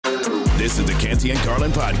This is the Canty and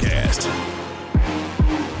Carlin podcast.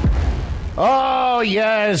 Oh,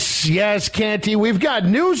 yes, Canty. We've got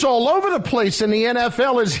news all over the place, and the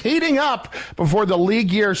NFL is heating up before the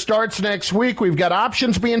league year starts next week. We've got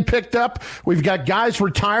options being picked up. We've got guys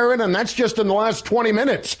retiring, and that's just in the last 20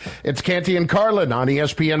 minutes. It's Canty and Carlin on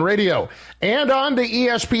ESPN Radio. And on the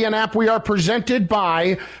ESPN app, we are presented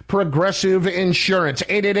by Progressive Insurance.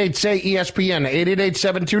 888-SAY-ESPN,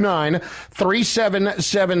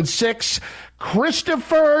 888-729-3776.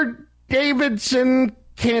 Christopher Davidson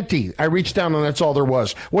Canty. I reached down and that's all there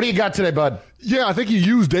was. What do you got today, bud? Yeah, I think you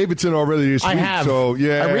used Davidson already this week. I have. So,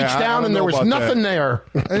 yeah, I reached down and there was nothing there.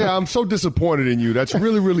 Yeah, I'm so disappointed in you. That's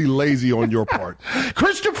really, really lazy on your part.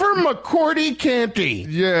 Christopher McCourty Canty.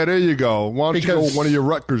 Yeah, there you go. Why don't you go with one of your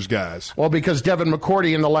Rutgers guys? Well, because Devin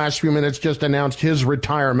McCourty in the last few minutes just announced his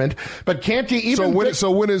retirement. But Canty even...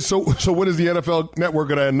 So when is the NFL Network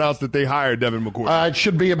going to announce that they hired Devin McCourty? It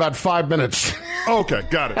should be about 5 minutes. Okay,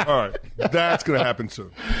 got it. All right. That's going to happen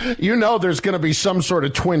soon. You know there's going to be some sort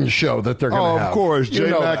of twin show that they're going to have. Of course.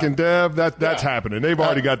 J-Mac and Dev, that's happening. They've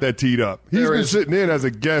already got that teed up. He's been sitting in as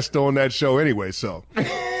a guest on that show anyway, so.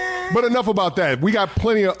 But enough about that. We got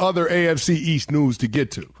plenty of other AFC East news to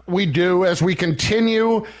get to. We do, as we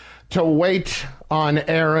continue to wait on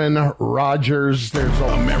Aaron Rodgers. There's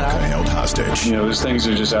America held hostage. You know, those things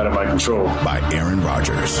are just out of my control. By Aaron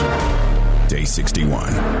Rodgers. Day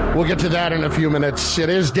 61. We'll get to that in a few minutes. It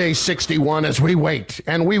is day 61 as we wait,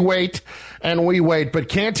 and we wait, and we wait. But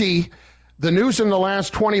Canty, the news in the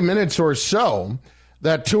last 20 minutes or so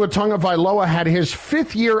that Tua Tagovailoa had his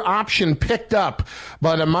fifth-year option picked up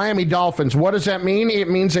by the Miami Dolphins. What does that mean? It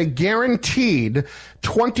means a guaranteed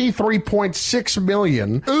 $23.6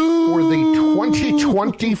 million for the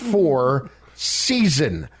 2024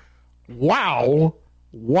 season. Wow.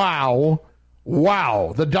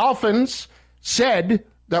 The Dolphins said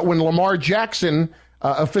that when Lamar Jackson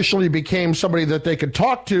officially became somebody that they could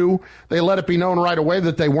talk to, they let it be known right away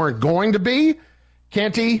that they weren't going to be.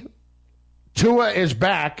 Canty, Tua is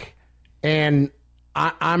back, and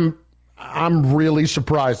I'm really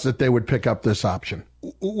surprised that they would pick up this option.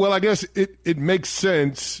 Well, I guess it makes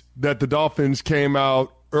sense that the Dolphins came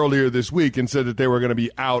out earlier this week and said that they were going to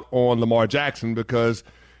be out on Lamar Jackson because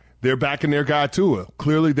they're backing their guy Tua.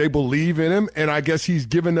 Clearly, they believe in him, and I guess he's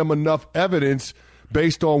given them enough evidence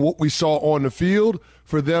based on what we saw on the field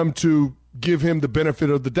for them to give him the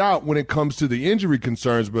benefit of the doubt when it comes to the injury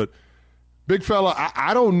concerns. But, big fella,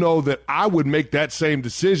 I don't know that I would make that same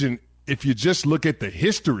decision if you just look at the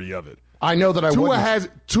history of it. I know that I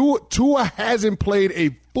wouldn't. Tua hasn't played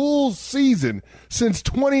a full season since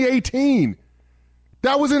 2018.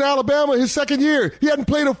 That was in Alabama, his second year. He hadn't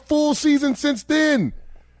played a full season since then.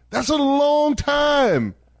 That's a long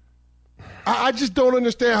time. I just don't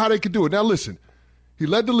understand how they could do it. Now, listen, he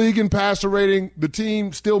led the league in passer rating. The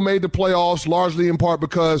team still made the playoffs, largely in part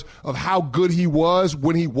because of how good he was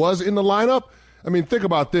when he was in the lineup. I mean, think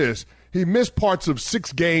about this. He missed parts of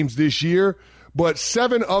 6 games this year, but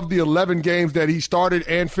 7 of the 11 games that he started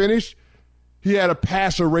and finished, he had a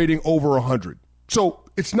passer rating over 100. So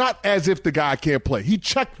it's not as if the guy can't play. He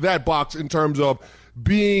checked that box in terms of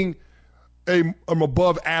being an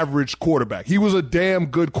above average quarterback. He was a damn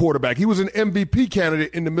good quarterback. He was an MVP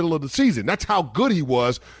candidate in the middle of the season. That's how good he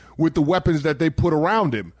was with the weapons that they put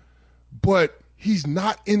around him. But he's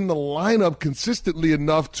not in the lineup consistently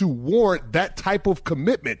enough to warrant that type of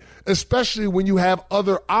commitment, especially when you have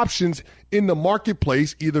other options in the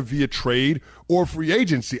marketplace, either via trade or free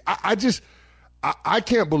agency. I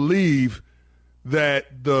can't believe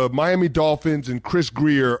that the Miami Dolphins and Chris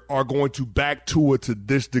Grier are going to back Tua to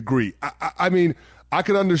this degree. I mean, I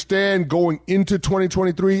could understand going into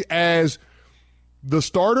 2023 as the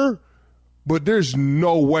starter, but there's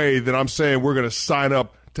no way that I'm saying we're going to sign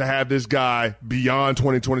up to have this guy beyond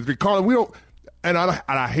 2023. Carlin, we don't, and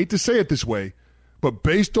I hate to say it this way, but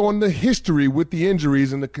based on the history with the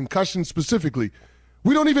injuries and the concussion specifically,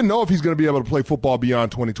 we don't even know if he's going to be able to play football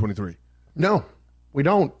beyond 2023. No, we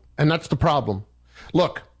don't, and that's the problem.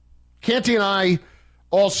 Look, Canty and I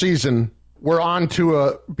all season were on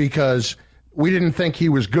Tua because we didn't think he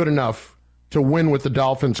was good enough to win with the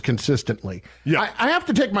Dolphins consistently. Yeah. I have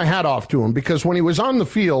to take my hat off to him because when he was on the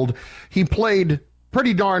field, he played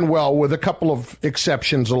pretty darn well with a couple of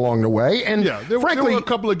exceptions along the way. And yeah, there were a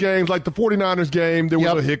couple of games, like the 49ers game, there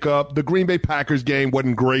was a hiccup. The Green Bay Packers game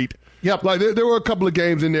wasn't great. Yep. Like there were a couple of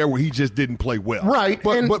games in there where he just didn't play well. Right.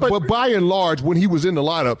 But by and large, when he was in the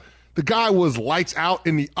lineup, The guy was lights out,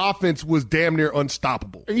 and the offense was damn near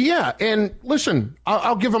unstoppable. Yeah, and listen,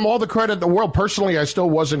 I'll give him all the credit in the world. Personally, I still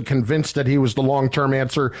wasn't convinced that he was the long-term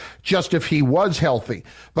answer, just if he was healthy.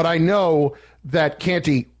 But I know that,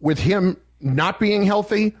 Canty, with him not being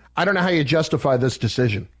healthy, I don't know how you justify this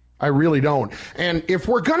decision. I really don't. And if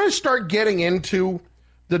we're going to start getting into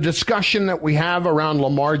the discussion that we have around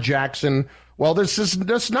Lamar Jackson, well,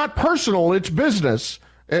 that's not personal, it's business.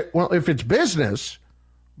 Well, if it's business,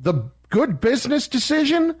 the good business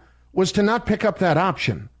decision was to not pick up that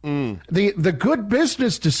option. The good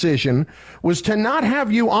business decision was to not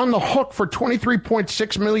have you on the hook for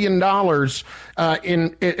 $23.6 million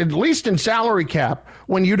in at least in salary cap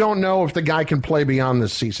when you don't know if the guy can play beyond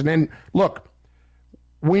this season. And look,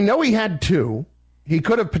 we know he had 2. He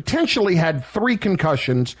could have potentially had 3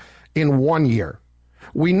 concussions in 1 year.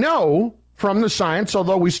 We know from the science,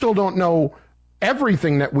 although we still don't know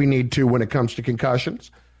everything that we need to when it comes to concussions,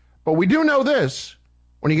 but we do know this.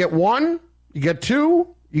 When you get 1, you get 2,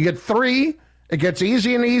 you get 3, it gets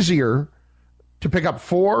easier and easier to pick up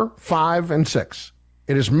 4, 5, and 6.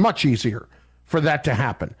 It is much easier for that to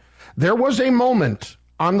happen. There was a moment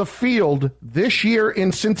on the field this year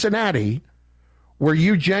in Cincinnati where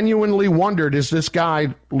you genuinely wondered, is this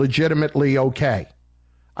guy legitimately okay?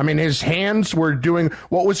 I mean, his hands were doing,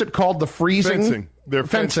 what was it called? The freezing? Fencing. They're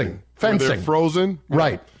fencing. Fencing. They're frozen.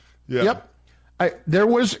 Right. Yeah. Yep. There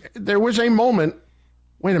was a moment,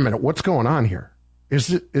 wait a minute, what's going on here? Is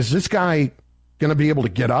this guy going to be able to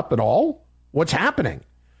get up at all? What's happening?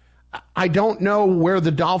 I don't know where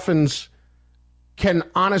the Dolphins can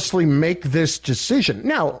honestly make this decision.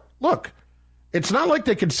 Now, look, it's not like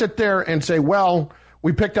they could sit there and say, well,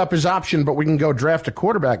 we picked up his option, but we can go draft a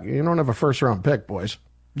quarterback. You don't have a first-round pick, boys.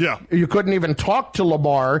 Yeah. You couldn't even talk to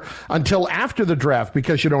Lamar until after the draft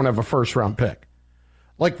because you don't have a first-round pick.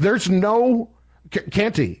 Like, there's no...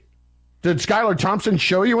 Canty, did Skylar Thompson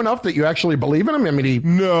show you enough that you actually believe in him? I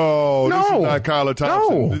mean, No, this is not Skylar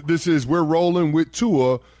Thompson. No. This is, we're rolling with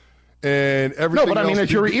Tua and everything. No, but I mean,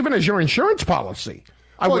 even as your insurance policy,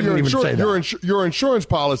 I wouldn't even say that. Your insurance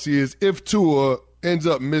policy is if Tua ends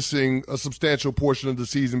up missing a substantial portion of the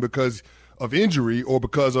season because of injury or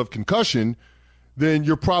because of concussion, then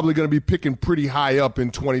you're probably going to be picking pretty high up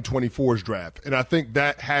in 2024's draft. And I think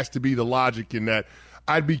that has to be the logic in that.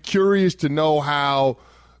 I'd be curious to know how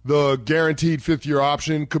the guaranteed fifth-year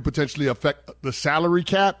option could potentially affect the salary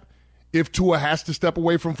cap if Tua has to step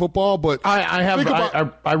away from football. But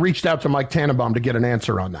I reached out to Mike Tannenbaum to get an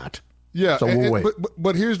answer on that. Yeah, so we'll wait.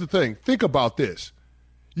 But here's the thing. Think about this.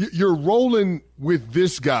 You're rolling with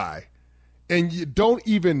this guy, and you don't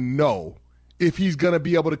even know if he's going to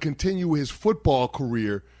be able to continue his football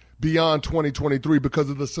career beyond 2023 because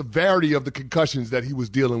of the severity of the concussions that he was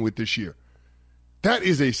dealing with this year. That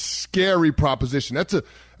is a scary proposition.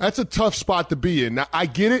 That's a tough spot to be in. Now, I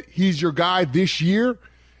get it. He's your guy this year,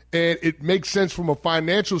 and it makes sense from a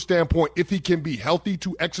financial standpoint if he can be healthy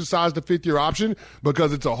to exercise the fifth-year option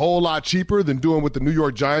because it's a whole lot cheaper than doing what the New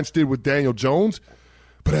York Giants did with Daniel Jones.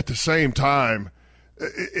 But at the same time,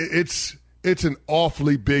 it's an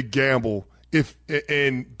awfully big gamble.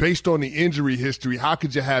 And based on the injury history, how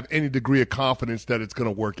could you have any degree of confidence that it's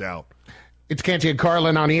going to work out? It's Canty and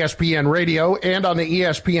Carlin on ESPN Radio and on the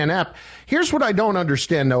ESPN app. Here's what I don't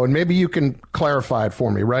understand, though, and maybe you can clarify it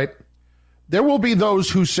for me, right? There will be those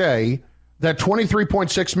who say that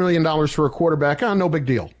 $23.6 million for a quarterback, no big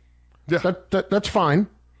deal. Yeah. That's fine.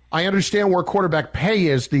 I understand where quarterback pay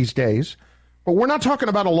is these days, but we're not talking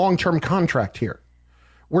about a long-term contract here.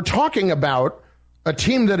 We're talking about a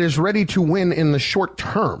team that is ready to win in the short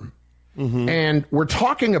term. Mm-hmm. And we're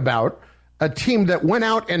talking about a team that went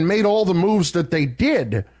out and made all the moves that they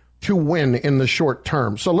did to win in the short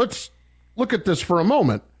term. So let's look at this for a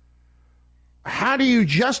moment. How do you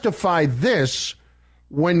justify this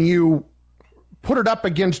when you put it up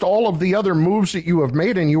against all of the other moves that you have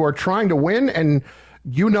made and you are trying to win and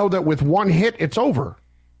you know that with one hit it's over?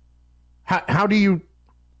 How do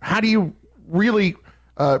you really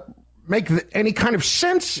make any kind of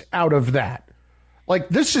sense out of that? Like,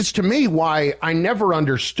 this is to me why I never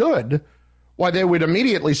understood why they would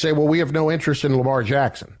immediately say, well, we have no interest in Lamar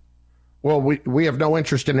Jackson. Well, we have no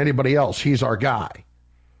interest in anybody else. He's our guy.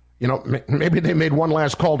 You know, maybe they made one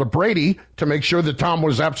last call to Brady to make sure that Tom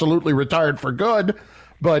was absolutely retired for good.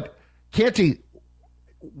 But, Canty,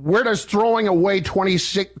 where does throwing away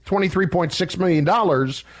 $23.6 million,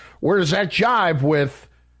 where does that jive with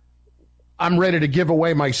I'm ready to give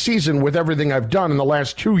away my season with everything I've done in the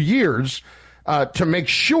last 2 years to make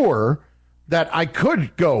sure that I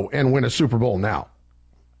could go and win a Super Bowl now?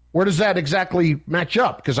 Where does that exactly match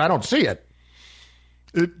up? Because I don't see it.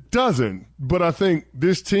 It doesn't, but I think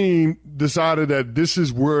this team decided that this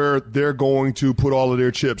is where they're going to put all of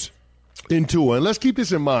their chips in Tua. And let's keep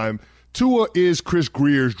this in mind. Tua is Chris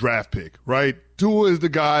Grier's draft pick, right? Tua is the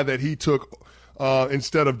guy that he took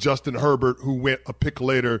instead of Justin Herbert, who went a pick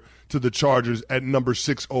later to the Chargers at number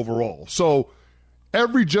 6 overall. So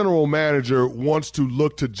every general manager wants to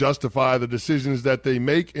look to justify the decisions that they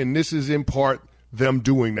make, and this is in part them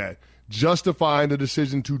doing that, justifying the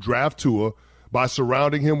decision to draft Tua by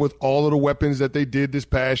surrounding him with all of the weapons that they did this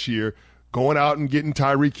past year, going out and getting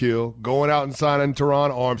Tyreek Hill, going out and signing Teron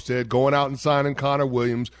Armstead, going out and signing Connor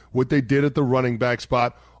Williams, what they did at the running back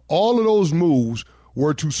spot. All of those moves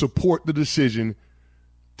were to support the decision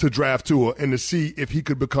to draft Tua and to see if he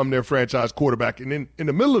could become their franchise quarterback. And then in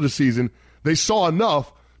the middle of the season, they saw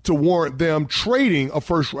enough to warrant them trading a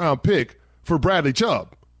first-round pick for Bradley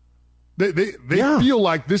Chubb. They feel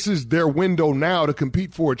like this is their window now to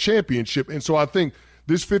compete for a championship. And so I think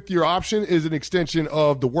this fifth-year option is an extension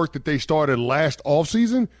of the work that they started last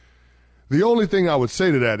offseason. The only thing I would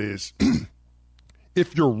say to that is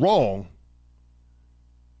if you're wrong,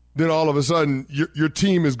 then all of a sudden your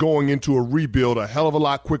team is going into a rebuild a hell of a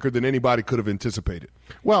lot quicker than anybody could have anticipated.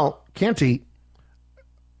 Well, Canty,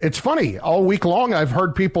 it's funny. All week long I've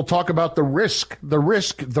heard people talk about the risk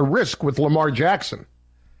with Lamar Jackson.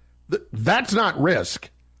 That's not risk.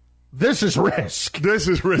 This is risk. This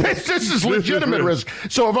is risk. This is legitimate risk.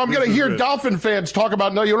 So if I'm going to hear Dolphin fans talk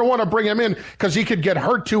about, no, you don't want to bring him in because he could get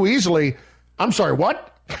hurt too easily, I'm sorry,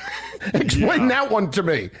 what? Explain that one to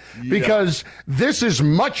me. Because this is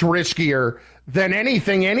much riskier than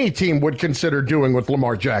anything any team would consider doing with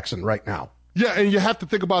Lamar Jackson right now. Yeah, and you have to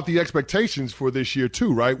think about the expectations for this year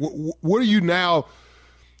too, right? What are you now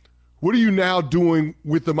doing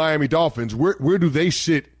with the Miami Dolphins? Where do they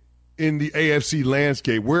sit in the AFC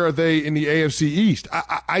landscape? Where are they in the AFC East?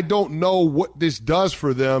 I don't know what this does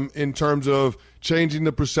for them in terms of changing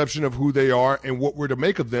the perception of who they are and what we're to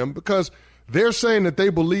make of them, because they're saying that they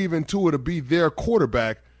believe in Tua to be their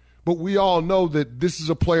quarterback, but we all know that this is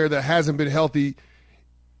a player that hasn't been healthy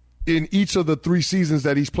in each of the 3 seasons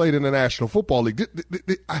that he's played in the National Football League.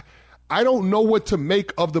 I don't know what to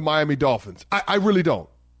make of the Miami Dolphins. I really don't.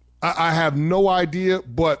 I have no idea,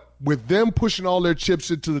 but with them pushing all their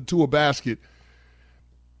chips into the Tua basket,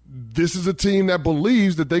 this is a team that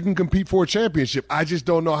believes that they can compete for a championship. I just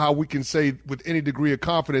don't know how we can say with any degree of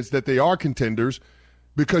confidence that they are contenders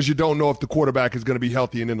because you don't know if the quarterback is going to be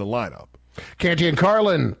healthy and in the lineup. Canty and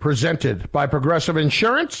Carlin, presented by Progressive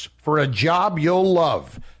Insurance. For a job you'll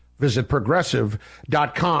love, visit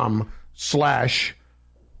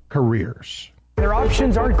progressive.com/careers. Their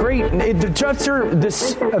options aren't great. The Jets are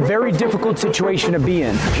a very difficult situation to be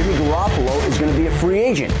in. Jimmy Garoppolo is going to be a free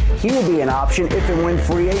agent. He will be an option if and when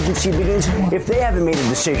free agency begins, if they haven't made a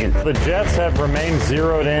decision. The Jets have remained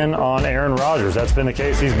zeroed in on Aaron Rodgers. That's been the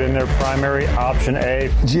case. He's been their primary option A.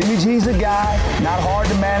 Jimmy G's a guy, not hard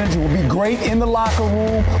to manage, will be great in the locker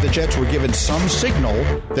room. The Jets were given some signal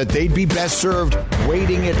that they'd be best served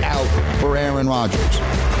waiting it out for Aaron Rodgers.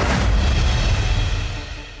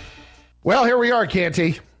 Well, here we are,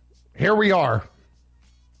 Canty. Here we are.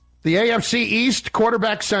 The AFC East,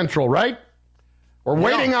 quarterback central, right? We're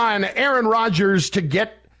waiting on Aaron Rodgers to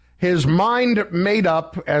get his mind made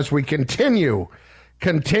up as we continue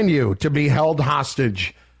to be held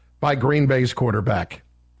hostage by Green Bay's quarterback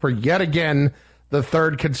for yet again the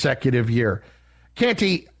 3rd consecutive year.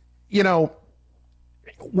 Canty, you know,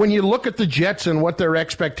 when you look at the Jets and what their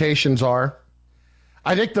expectations are,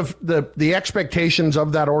 I think the expectations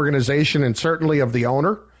of that organization and certainly of the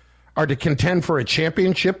owner are to contend for a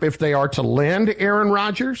championship if they are to land Aaron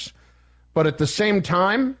Rodgers. But at the same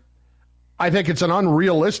time, I think it's an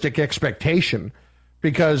unrealistic expectation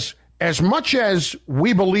because as much as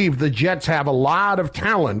we believe the Jets have a lot of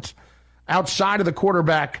talent outside of the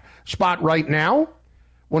quarterback spot right now,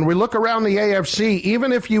 when we look around the AFC,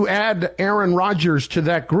 even if you add Aaron Rodgers to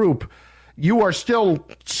that group, you are still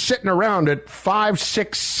sitting around at 5,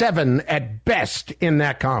 6, 7 at best in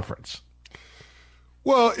that conference.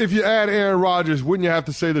 Well, if you add Aaron Rodgers, wouldn't you have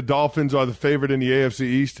to say the Dolphins are the favorite in the AFC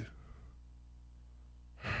East?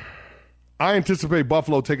 I anticipate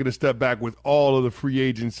Buffalo taking a step back with all of the free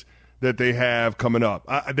agents that they have coming up.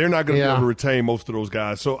 They're not going to be able to retain most of those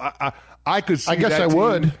guys. So I could see that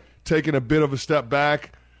team taking a bit of a step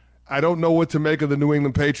back. I don't know what to make of the New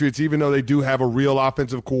England Patriots, even though they do have a real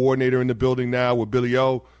offensive coordinator in the building now with Billy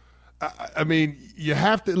O. I mean, you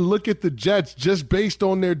have to look at the Jets just based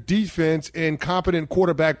on their defense and competent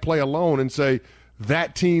quarterback play alone and say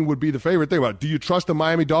that team would be the favorite. Think about it. Do you trust the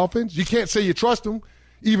Miami Dolphins? You can't say you trust them,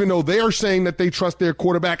 even though they are saying that they trust their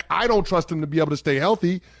quarterback. I don't trust them to be able to stay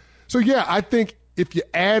healthy. So, yeah, I think if you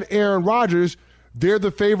add Aaron Rodgers, they're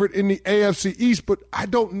the favorite in the AFC East, but I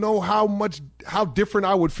don't know how different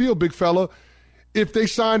I would feel, big fella, if they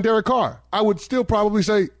signed Derek Carr. I would still probably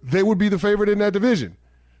say they would be the favorite in that division.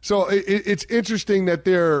 So it's interesting that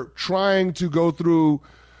they're trying to go through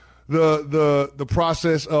the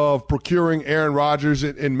process of procuring Aaron Rodgers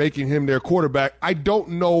and making him their quarterback. I don't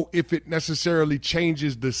know if it necessarily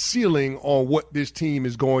changes the ceiling on what this team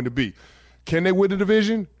is going to be. Can they win the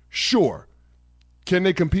division? Sure. Can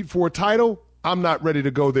they compete for a title? I'm not ready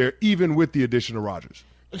to go there, even with the addition of Rodgers.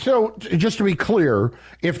 So, just to be clear,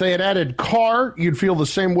 if they had added Carr, you'd feel the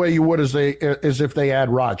same way you would as if they add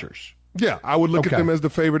Rodgers. Yeah, I would look at them as the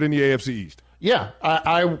favorite in the AFC East. Yeah,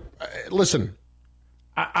 I listen.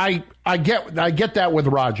 I get that with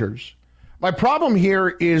Rodgers. My problem here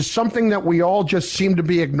is something that we all just seem to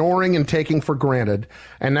be ignoring and taking for granted,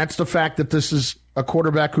 and that's the fact that this is a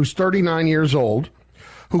quarterback who's 39 years old,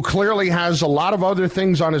 who clearly has a lot of other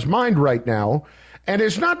things on his mind right now, and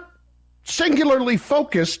is not singularly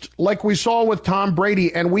focused like we saw with Tom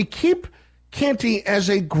Brady. And we keep Canty as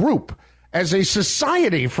a group, as a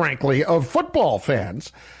society, frankly, of football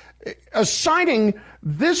fans, assigning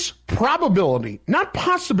this probability, not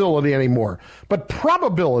possibility anymore, but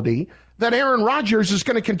probability that Aaron Rodgers is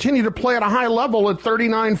going to continue to play at a high level at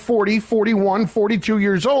 39, 40, 41, 42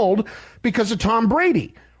 years old because of Tom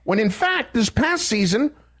Brady. When in fact, this past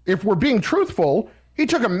season, if we're being truthful, he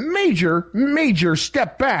took a major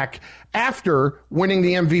step back after winning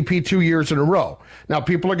the MVP 2 years in a row. Now,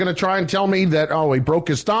 people are going to try and tell me that, he broke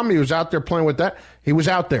his thumb. He was out there playing with that. He was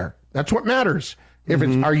out there. That's what matters. If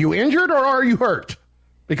it's, are you injured or are you hurt?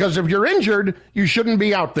 Because if you're injured, you shouldn't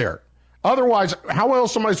be out there. Otherwise, how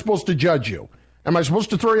else am I supposed to judge you? Am I supposed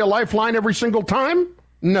to throw you a lifeline every single time?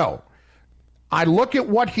 No. I look at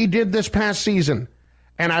what he did this past season,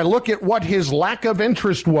 and I look at what his lack of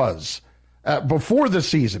interest was before the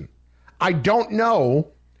season. I don't know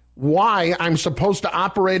why I'm supposed to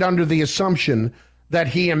operate under the assumption that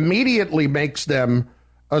he immediately makes them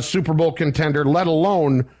a Super Bowl contender, let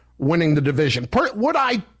alone winning the division. Would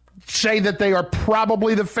I say that they are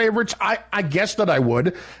probably the favorites? I guess that I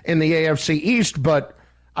would in the AFC East, but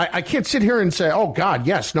I can't sit here and say, oh, God,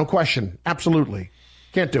 yes, no question. Absolutely.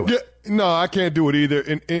 Can't do it. Yeah, no, I can't do it either.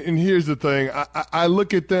 And here's the thing. I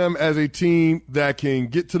look at them as a team that can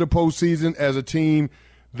get to the postseason, as a team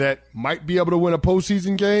that might be able to win a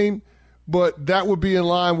postseason game, but that would be in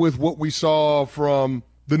line with what we saw from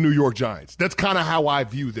the New York Giants. That's kind of how I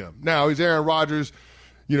view them. Now, is Aaron Rodgers,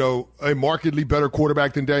 a markedly better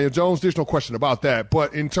quarterback than Daniel Jones? There's no question about that.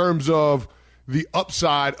 But in terms of the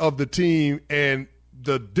upside of the team and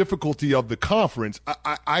the difficulty of the conference,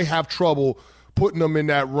 I have trouble putting them in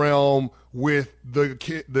that realm with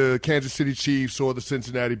the Kansas City Chiefs or the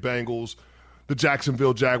Cincinnati Bengals, the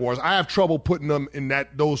Jacksonville Jaguars. I have trouble putting them in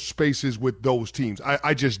those spaces with those teams.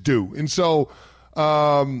 I just do. And so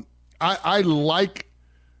I like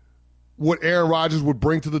what Aaron Rodgers would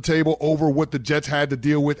bring to the table over what the Jets had to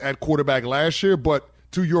deal with at quarterback last year. But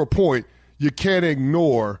to your point, you can't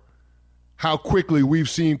ignore how quickly we've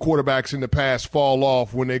seen quarterbacks in the past fall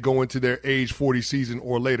off when they go into their age 40 season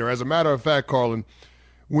or later. As a matter of fact, Carlin,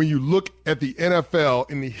 when you look at the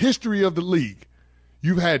NFL in the history of the league,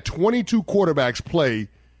 you've had 22 quarterbacks play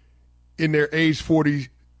in their age 40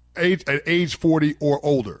 or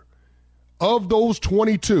older. Of those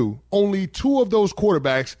 22, only 2 of those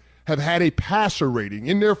quarterbacks have had a passer rating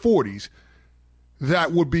in their 40s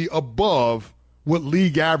that would be above what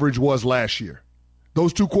league average was last year.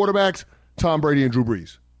 Those 2 quarterbacks, Tom Brady and Drew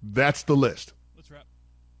Brees. That's the list. Let's wrap.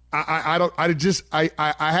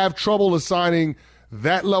 I have trouble assigning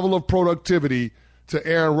that level of productivity to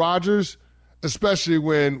Aaron Rodgers, especially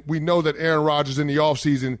when we know that Aaron Rodgers in the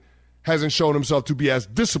offseason hasn't shown himself to be as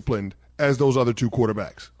disciplined as those other 2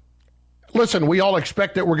 quarterbacks. Listen, we all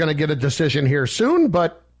expect that we're going to get a decision here soon,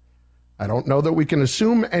 but I don't know that we can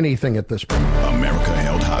assume anything at this point. America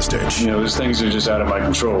Held Hostage. Those things are just out of my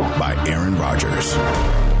control. By Aaron Rodgers.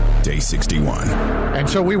 Day 61. And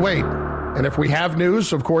so we wait. And if we have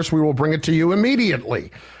news, of course, we will bring it to you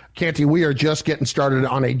immediately. Canty, we are just getting started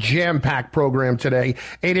on a jam-packed program today.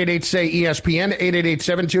 888-SAY-ESPN,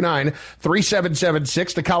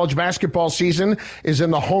 888-729-3776. The college basketball season is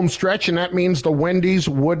in the home stretch, and that means the Wendy's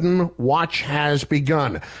Wooden Watch has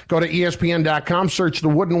begun. Go to ESPN.com, search the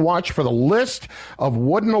Wooden Watch for the list of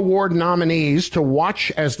Wooden Award nominees to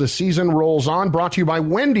watch as the season rolls on. Brought to you by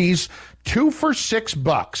Wendy's. 2 for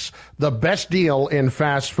 $6, the best deal in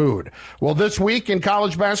fast food. Well, this week in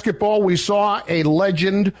college basketball, we saw a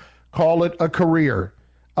legend call it a career.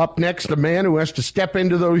 Up next, a man who has to step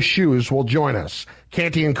into those shoes will join us.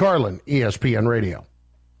 Canty and Carlin, ESPN Radio.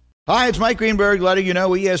 Hi, it's Mike Greenberg letting you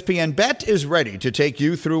know ESPN Bet is ready to take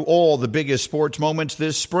you through all the biggest sports moments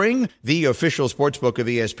this spring. The official sportsbook of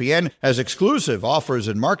ESPN has exclusive offers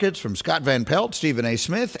and markets from Scott Van Pelt, Stephen A.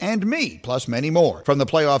 Smith, and me, plus many more. From the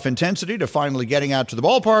playoff intensity to finally getting out to the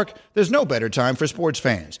ballpark, there's no better time for sports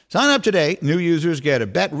fans. Sign up today. New users get a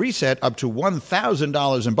bet reset up to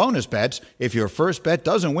 $1,000 in bonus bets if your first bet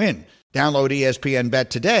doesn't win. Download ESPN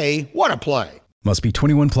Bet today. What a play. Must be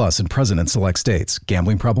 21 plus and present in select states.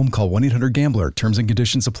 Gambling problem? Call 1-800-GAMBLER. Terms and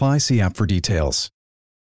conditions apply. See app for details.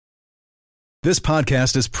 This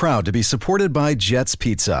podcast is proud to be supported by Jets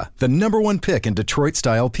Pizza, the #1 pick in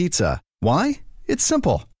Detroit-style pizza. Why? It's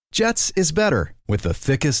simple. Jets is better. With the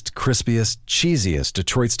thickest, crispiest, cheesiest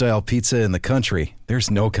Detroit-style pizza in the country, there's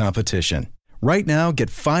no competition. Right now, get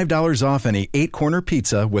 $5 off any 8-corner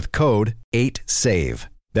pizza with code 8SAVE.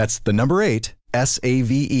 That's the number 8,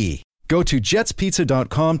 SAVE. Go to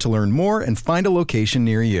jetspizza.com to learn more and find a location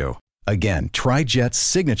near you. Again, try Jet's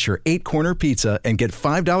signature 8-corner pizza and get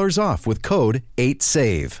 $5 off with code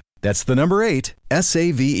 8SAVE. That's the number 8,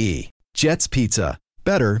 SAVE. Jet's Pizza.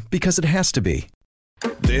 Better because it has to be.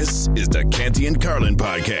 This is the Canty and Carlin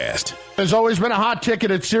podcast. There's always been a hot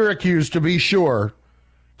ticket at Syracuse, to be sure.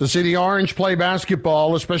 To see the Orange play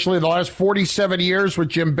basketball, especially the last 47 years with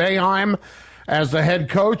Jim Boeheim as the head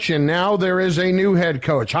coach, and now there is a new head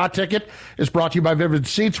coach. Hot Ticket is brought to you by Vivid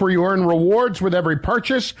Seats, where you earn rewards with every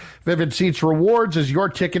purchase. Vivid Seats Rewards is your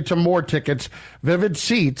ticket to more tickets. Vivid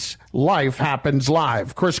Seats, life happens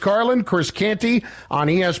live. Chris Carlin, Chris Canty on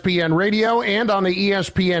ESPN Radio and on the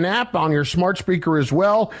ESPN app on your smart speaker as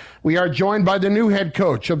well. We are joined by the new head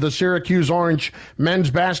coach of the Syracuse Orange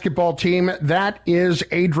men's basketball team. That is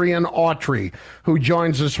Adrian Autry, who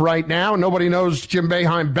joins us right now. Nobody knows Jim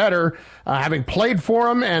Boeheim better, having played for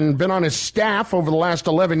him and been on his staff over the last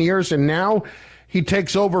 11 years, and now he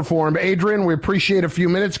takes over for him. Adrian, we appreciate a few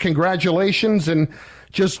minutes. Congratulations. And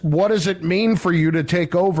just what does it mean for you to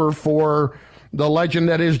take over for the legend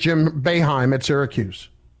that is Jim Boeheim at Syracuse?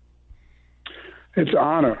 It's an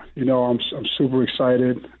honor. You know, I'm super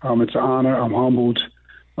excited. It's an honor. I'm humbled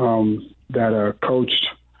that coach,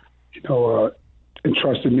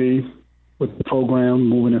 entrusted me with the program,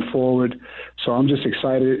 moving it forward. So I'm just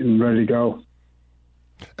excited and ready to go.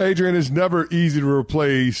 Adrian, it's never easy to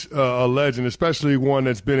replace a legend, especially one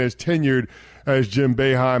that's been as tenured as Jim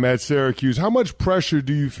Boeheim at Syracuse. How much pressure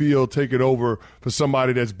do you feel taking over for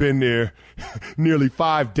somebody that's been there nearly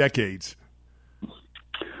 5 decades?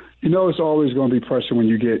 You know, it's always going to be pressure when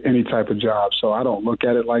you get any type of job, so I don't look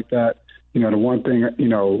at it like that. You know, the one thing,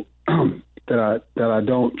 that I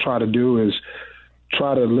don't try to do is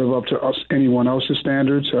try to live up to anyone else's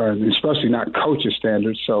standards, especially not coach's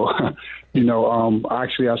standards. So, I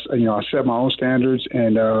set my own standards,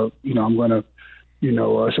 and I'm going to,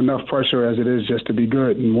 it's enough pressure as it is just to be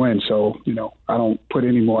good and win. So, I don't put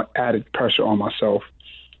any more added pressure on myself.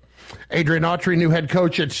 Adrian Autry, new head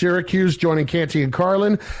coach at Syracuse, joining Canty and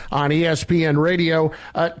Carlin on ESPN Radio.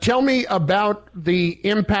 Tell me about the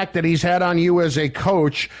impact that he's had on you as a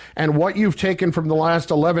coach and what you've taken from the last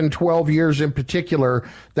 11, 12 years in particular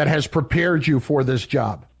that has prepared you for this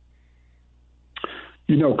job.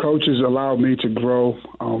 Coach has allowed me to grow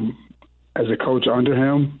as a coach under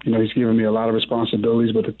him. He's given me a lot of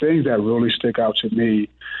responsibilities, but the things that really stick out to me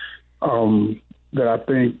that I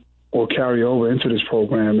think will carry over into this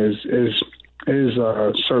program is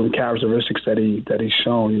certain characteristics that he's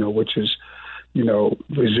shown, which is,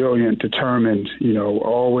 resilient, determined,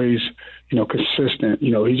 always, consistent.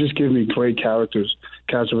 He just gives me great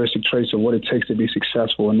characteristic traits of what it takes to be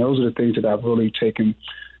successful. And those are the things that I've really taken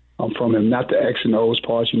from him, not the X and O's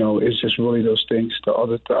parts, it's just really those things, the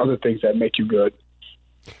other things that make you good.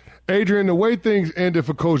 Adrian, the way things ended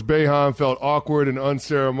for Coach Boeheim felt awkward and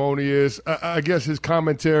unceremonious. I guess his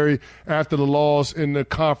commentary after the loss in the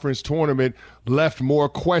conference tournament left more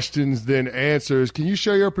questions than answers. Can you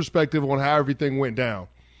share your perspective on how everything went down?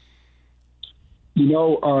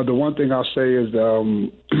 The one thing I'll say is, that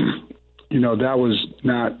was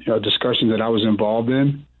not a discussion that I was involved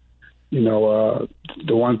in. The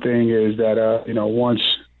one thing is that, once,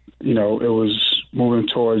 it was moving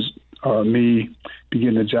towards me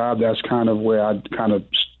beginning the job, that's kind of where I kind of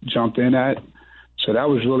jumped in at. So that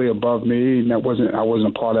was really above me, and I wasn't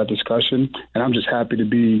a part of that discussion. And I'm just happy to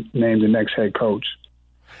be named the next head coach.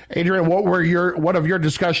 Adrian, what have your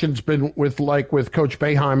discussions been with Coach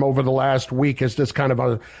Boeheim over the last week as this kind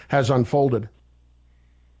of has unfolded?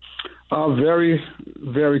 Very,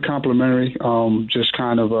 very complimentary. Just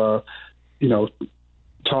kind of,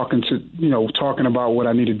 talking about what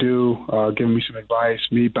I need to do, giving me some advice,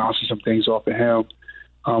 me bouncing some things off of him.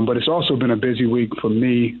 But it's also been a busy week for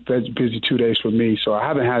me, busy 2 days for me. So I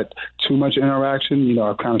haven't had too much interaction. You know,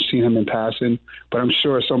 I've kind of seen him in passing. But I'm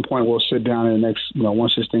sure at some point we'll sit down in the next, you know,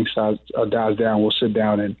 once this thing dies down, we'll sit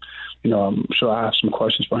down and, you know, I'm sure I have some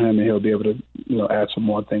questions for him and he'll be able to, you know, add some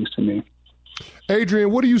more things to me.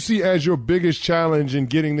 Adrian, what do you see as your biggest challenge in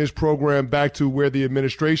getting this program back to where the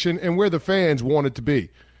administration and where the fans want it to be?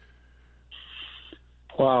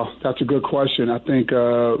 Wow, that's a good question. I think,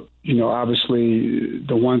 you know, obviously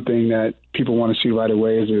the one thing that people want to see right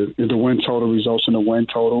away is the win total, results in the win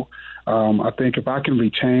total. I think if I can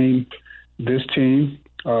retain this team,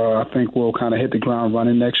 I think we'll kind of hit the ground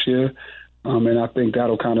running next year. And I think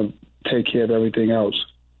that'll kind of take care of everything else.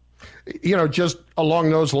 You know, just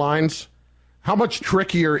along those lines, how much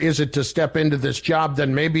trickier is it to step into this job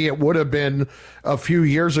than maybe it would have been a few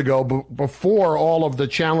years ago before all of the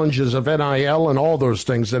challenges of NIL and all those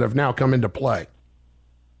things that have now come into play?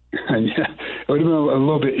 Yeah, it would have been a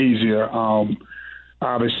little bit easier.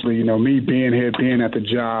 Obviously, you know, me being here, being at the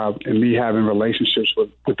job, and me having relationships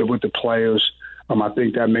with the players, I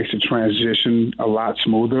think that makes the transition a lot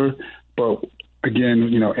smoother. But again,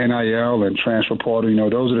 you know, NIL and transfer portal, you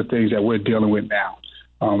know, those are the things that we're dealing with now.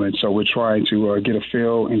 And so we're trying to get a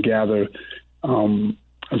feel and gather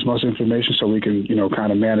as much information so we can, you know,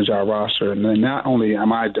 kind of manage our roster. And then not only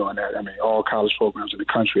am I doing that, I mean, all college programs in the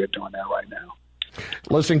country are doing that right now.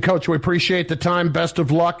 Listen, Coach, we appreciate the time. Best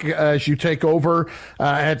of luck as you take over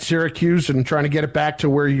at Syracuse and trying to get it back to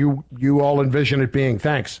where you all envision it being.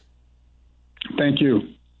 Thanks. Thank you.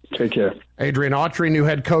 Take care. Adrian Autry, new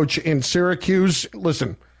head coach in Syracuse.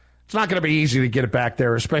 Listen, it's not going to be easy to get it back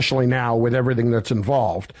there, especially now with everything that's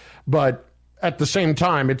involved. But at the same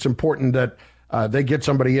time, it's important that they get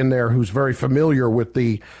somebody in there who's very familiar with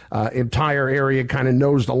the entire area, kind of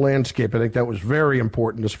knows the landscape. I think that was very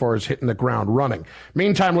important as far as hitting the ground running.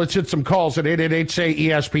 Meantime, let's hit some calls at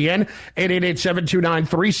 888-SAY-ESPN,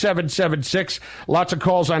 888-729-3776. Lots of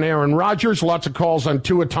calls on Aaron Rodgers, lots of calls on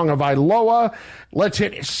Tua Tagovailoa. Let's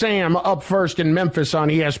hit Sam up first in Memphis on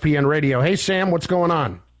ESPN Radio. Hey, Sam, what's going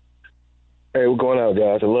on? Hey, what's going on,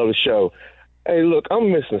 guys? I love the show. Hey, look,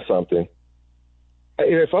 I'm missing something.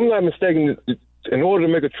 If I'm not mistaken, in order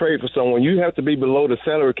to make a trade for someone, you have to be below the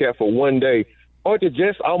salary cap for 1 day. Aren't the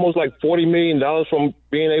Jets almost like $40 million from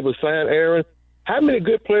being able to sign Aaron? How many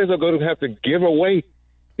good players are going to have to give away?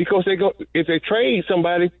 Because if they trade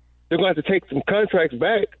somebody, they're going to have to take some contracts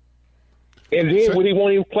back. And then he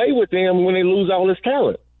won't even play with them when they lose all his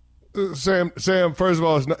talent. Sam, first of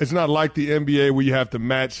all, it's not like the NBA where you have to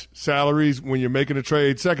match salaries when you're making a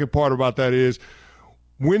trade. Second part about that is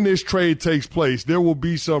when this trade takes place, there will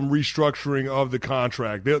be some restructuring of the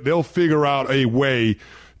contract. They'll figure out a way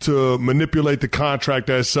to manipulate the contract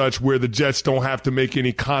as such where the Jets don't have to make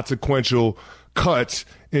any consequential cuts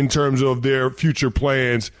in terms of their future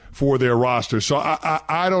plans for their roster. So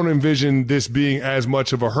I don't envision this being as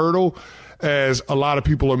much of a hurdle as a lot of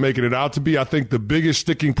people are making it out to be. I think the biggest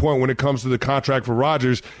sticking point when it comes to the contract for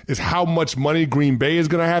Rodgers is how much money Green Bay is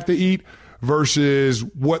going to have to eat versus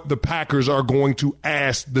what the Packers are going to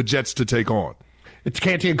ask the Jets to take on. It's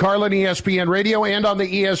Canty and Carlin, ESPN Radio, and on the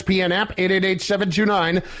ESPN app,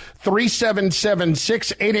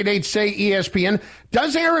 888-729-3776, 888-SAY-ESPN.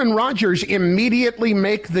 Does Aaron Rodgers immediately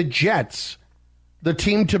make the Jets the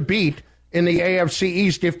team to beat in the AFC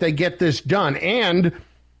East if they get this done? And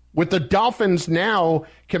with the Dolphins now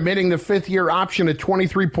committing the fifth-year option at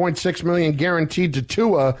 $23.6 million guaranteed to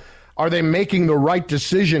Tua, are they making the right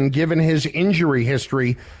decision given his injury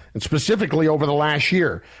history, and specifically over the last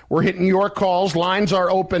year? We're hitting your calls. Lines are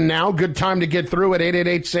open now. Good time to get through at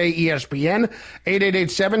 888-SAY-ESPN,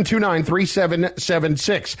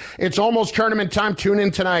 888-729-3776. It's almost tournament time. Tune in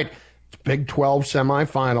tonight. It's Big 12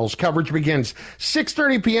 semifinals. Coverage begins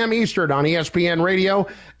 6:30 p.m. Eastern on ESPN Radio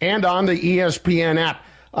and on the ESPN app.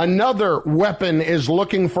 Another weapon is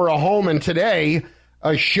looking for a home, and today,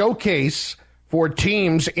 a showcase for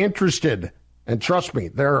teams interested. And trust me,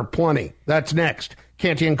 there are plenty. That's next.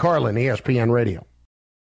 Canty and Carlin, ESPN Radio.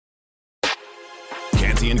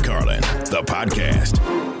 Canty and Carlin, the podcast.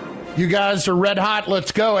 You guys are red hot.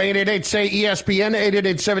 Let's go. 888-SAY-ESPN,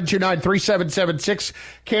 888-729-3776.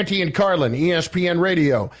 Canty and Carlin, ESPN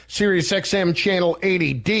Radio, Sirius XM Channel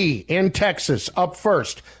 80. D in Texas, up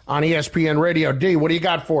first on ESPN Radio. D, what do you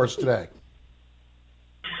got for us today?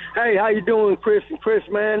 Hey, how you doing, Chris and Chris,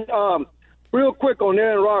 man? Real quick on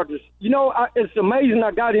Aaron Rodgers. You know, it's amazing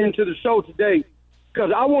I got into the show today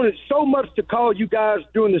because I wanted so much to call you guys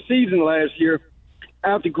during the season last year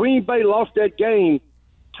after Green Bay lost that game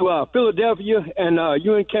to Philadelphia, and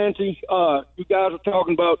you and Canty, you guys were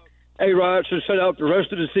talking about A-Rod should set out the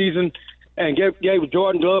rest of the season and gave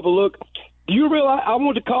Jordan Love a look. Do you realize I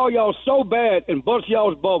wanted to call y'all so bad and bust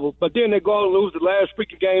y'all's bubble, but then they go and lose the last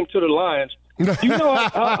freaking game to the Lions? Do you know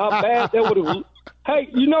how bad that would have? Hey,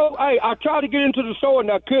 I tried to get into the show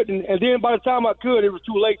and I couldn't, and then by the time I could, it was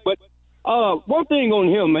too late. But one thing on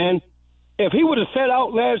him, man, if he would have sat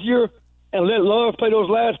out last year and let Love play those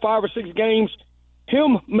last 5 or 6 games,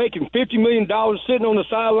 him making $50 million sitting on the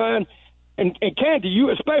sideline, and Canty,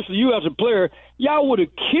 especially you as a player, y'all would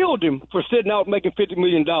have killed him for sitting out making $50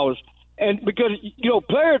 million. And because,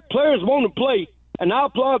 players want to play, and I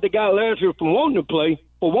applaud the guy last year for wanting to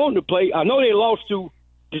play. I know they lost to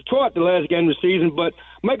Detroit the last game of the season, but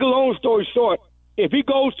make a long story short, if he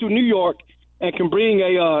goes to New York and can bring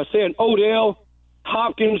say an Odell,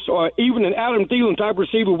 Hopkins, or even an Adam Thielen type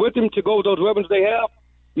receiver with him to go with those weapons they have,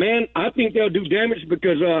 man, I think they'll do damage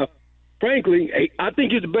because, frankly, I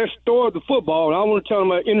think he's the best thrower of the football. And I don't want to tell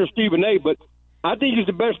him inner Stephen A., but I think he's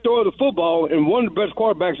the best thrower of the football and one of the best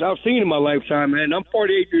quarterbacks I've seen in my lifetime, man. I'm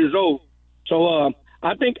 48 years old. So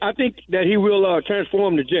I think that he will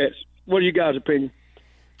transform the Jets. What are you guys' opinion?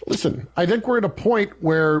 Listen, I think we're at a point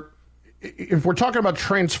where if we're talking about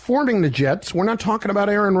transforming the Jets, we're not talking about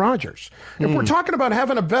Aaron Rodgers. If we're talking about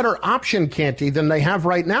having a better option, Canty, than they have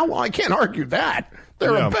right now, well, I can't argue that.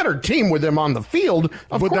 They're a better team with him on the field.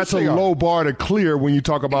 But that's a low bar to clear when you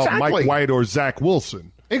talk about Mike White or Zach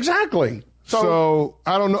Wilson. Exactly. So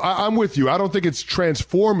I don't know. I'm with you. I don't think it's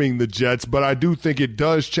transforming the Jets, but I do think it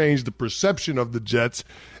does change the perception of the Jets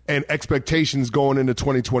and expectations going into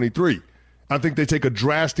 2023. I think they take a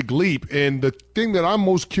drastic leap. And the thing that I'm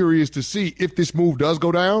most curious to see if this move does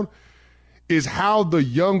go down is how the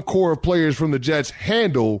young core of players from the Jets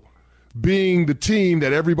handle being the team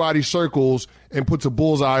that everybody circles and puts a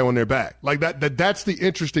bullseye on their back. Like that's the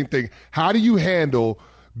interesting thing. How do you handle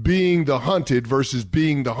being the hunted versus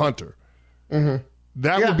being the hunter? Mm-hmm.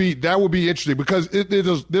 That would be interesting because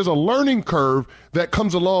there's a learning curve that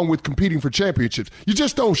comes along with competing for championships. You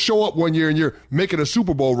just don't show up one year and you're making a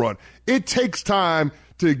Super Bowl run. It takes time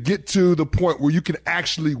to get to the point where you can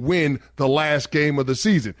actually win the last game of the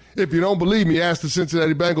season. If you don't believe me, ask the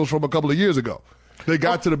Cincinnati Bengals from a couple of years ago. They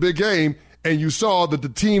got to the big game, and you saw that the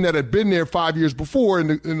team that had been there 5 years before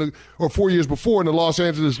or 4 years before in the Los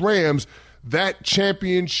Angeles Rams, that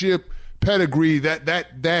championship pedigree,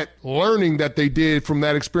 that learning that they did from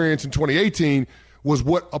that experience in 2018 was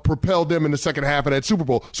what propelled them in the second half of that Super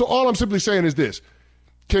Bowl. So all I'm simply saying is this.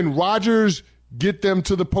 Can Rodgers get them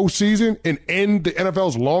to the postseason and end the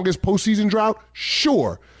NFL's longest postseason drought?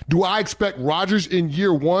 Sure. Do I expect Rodgers in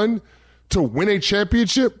year one to win a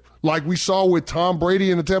championship like we saw with Tom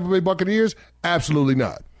Brady and the Tampa Bay Buccaneers? Absolutely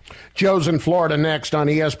not. Joe's in Florida next on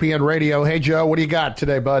ESPN Radio. Hey, Joe, what do you got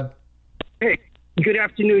today, bud? Hey, good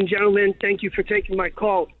afternoon, gentlemen. Thank you for taking my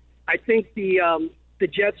call. I think the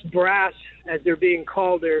Jets brass, as they're being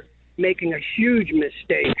called, they're making a huge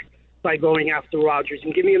mistake by going after Rodgers.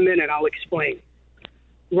 And give me a minute, I'll explain.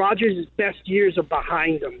 Rodgers' best years are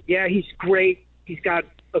behind him. Yeah, he's great. He's got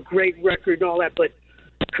a great record and all that. But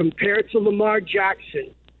compared to Lamar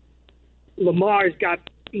Jackson, Lamar's got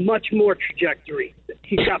much more trajectory.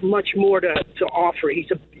 He's got much more to offer. He's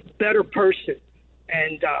a better person.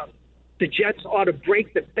 And the Jets ought to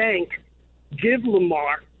break the bank, give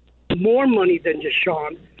Lamar more money than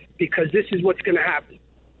Deshaun, because this is what's going to happen.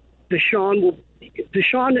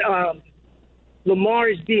 Lamar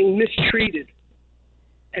is being mistreated.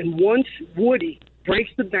 And once Woody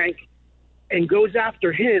breaks the bank and goes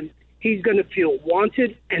after him, he's going to feel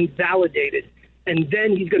wanted and validated. And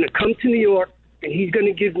then he's going to come to New York, and he's going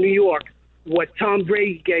to give New York what Tom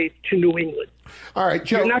Brady gave to New England. All right,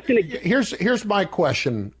 Joe, here's my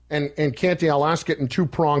question, and Canty, I'll ask it in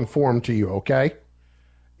two-pronged form to you, okay?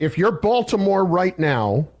 If you're Baltimore right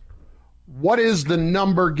now, what is the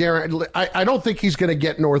number guaranteed? I don't think he's going to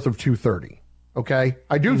get north of 230, okay?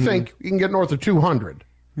 I do think he can get north of 200.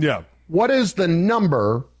 Yeah. What is the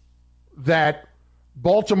number that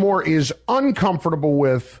Baltimore is uncomfortable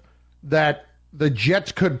with that the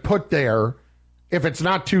Jets could put there if it's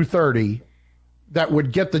not 230 that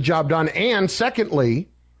would get the job done? And secondly,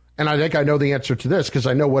 and I think I know the answer to this because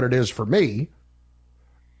I know what it is for me,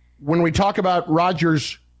 when we talk about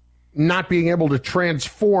Rodgers not being able to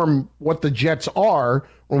transform what the Jets are,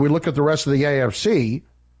 when we look at the rest of the AFC,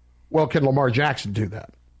 well, can Lamar Jackson do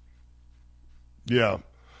that? Yeah.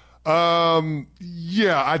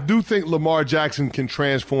 I do think Lamar Jackson can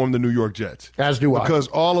transform the New York Jets. As do I. Because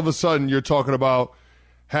all of a sudden you're talking about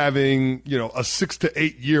having, a 6 to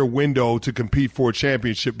 8 year window to compete for a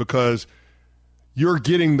championship because you're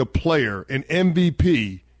getting the player, an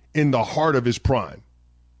MVP, in the heart of his prime.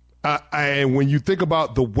 And when you think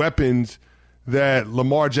about the weapons that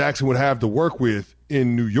Lamar Jackson would have to work with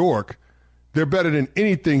in New York, they're better than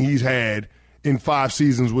anything he's had in 5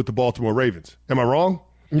 seasons with the Baltimore Ravens. Am I wrong?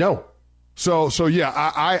 No. So yeah,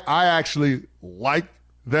 I actually like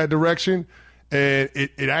that direction, and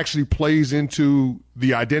it actually plays into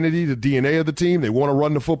the identity, the DNA of the team. They want to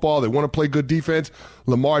run the football. They want to play good defense.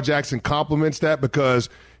 Lamar Jackson complements that because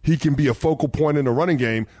he can be a focal point in the running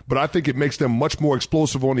game, but I think it makes them much more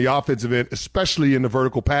explosive on the offensive end, especially in the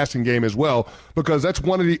vertical passing game as well, because that's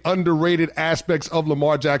one of the underrated aspects of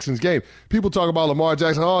Lamar Jackson's game. People talk about Lamar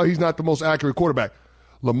Jackson, oh, he's not the most accurate quarterback.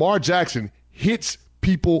 Lamar Jackson hits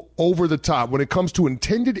people over the top. When it comes to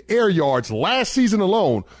intended air yards, last season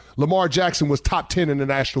alone, Lamar Jackson was top 10 in the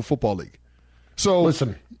National Football League. So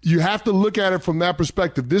listen, you have to look at it from that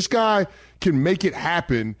perspective. This guy can make it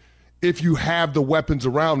happen if you have the weapons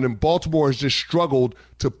around him. Baltimore has just struggled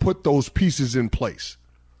to put those pieces in place.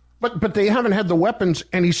 But they haven't had the weapons,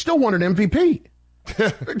 and he still won an MVP.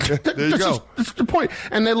 There you go. That's the point.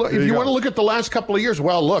 And then if you want to look at the last couple of years,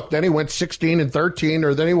 well, look, then he went 16-13,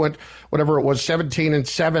 or then he went whatever it was,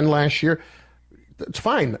 17-7 last year. It's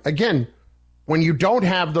fine. Again, when you don't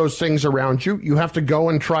have those things around you, you have to go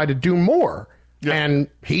and try to do more. Yeah. And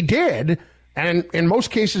he did. And in most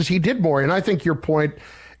cases, he did more. And I think your point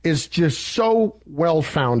is just so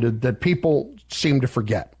well-founded that people seem to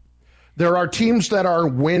forget. There are teams that are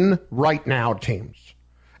win right now teams.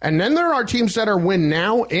 And then there are teams that are win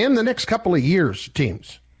now and the next couple of years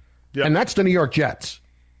teams. Yep. And that's the New York Jets.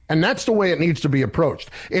 And that's the way it needs to be approached.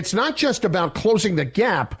 It's not just about closing the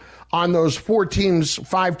gap on those 5 teams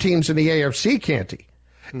in the AFC, Canty.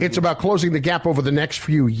 Mm-hmm. It's about closing the gap over the next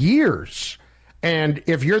few years. And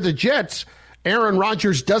if you're the Jets, Aaron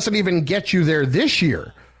Rodgers doesn't even get you there this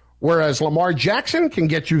year, whereas Lamar Jackson can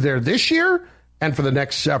get you there this year and for the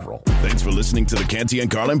next several. Thanks for listening to the Canty and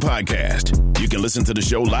Carlin podcast. You can listen to the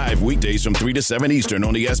show live weekdays from 3 to 7 Eastern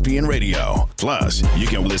on ESPN Radio. Plus, you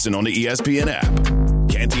can listen on the ESPN app.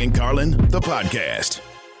 Canty and Carlin, the podcast.